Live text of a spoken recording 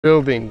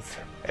buildings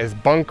as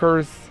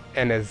bunkers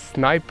and as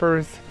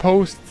snipers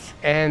posts,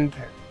 and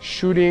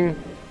shooting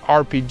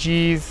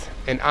RPGs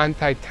and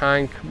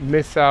anti-tank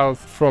missiles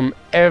from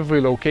every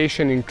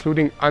location,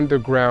 including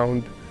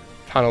underground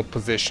tunnel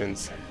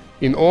positions.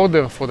 In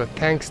order for the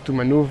tanks to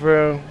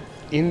maneuver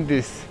in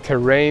this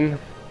terrain,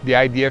 the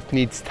IDF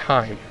needs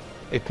time.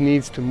 It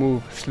needs to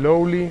move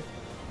slowly.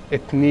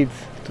 It needs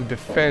to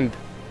defend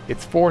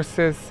its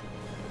forces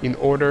in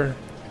order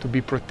to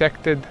be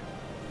protected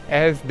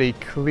as they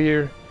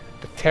clear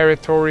the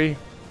territory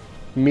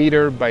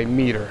meter by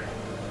meter.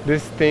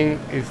 This thing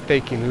is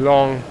taking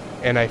long,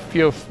 and I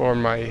feel for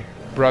my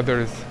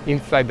brothers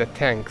inside the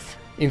tanks.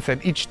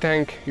 Inside each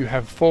tank you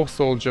have 4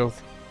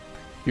 soldiers.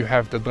 You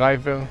have the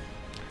driver,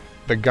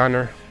 the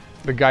gunner,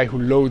 the guy who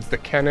loads the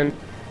cannon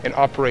and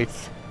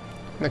operates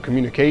the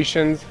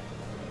communications,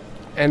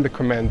 and the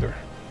commander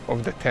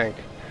of the tank.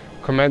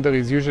 Commander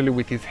is usually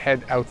with his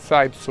head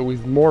outside, so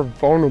he's more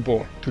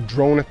vulnerable to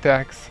drone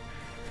attacks,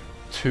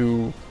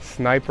 to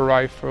sniper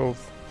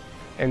rifles,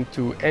 and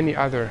to any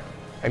other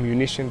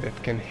ammunition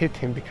that can hit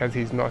him because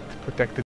he's not protected.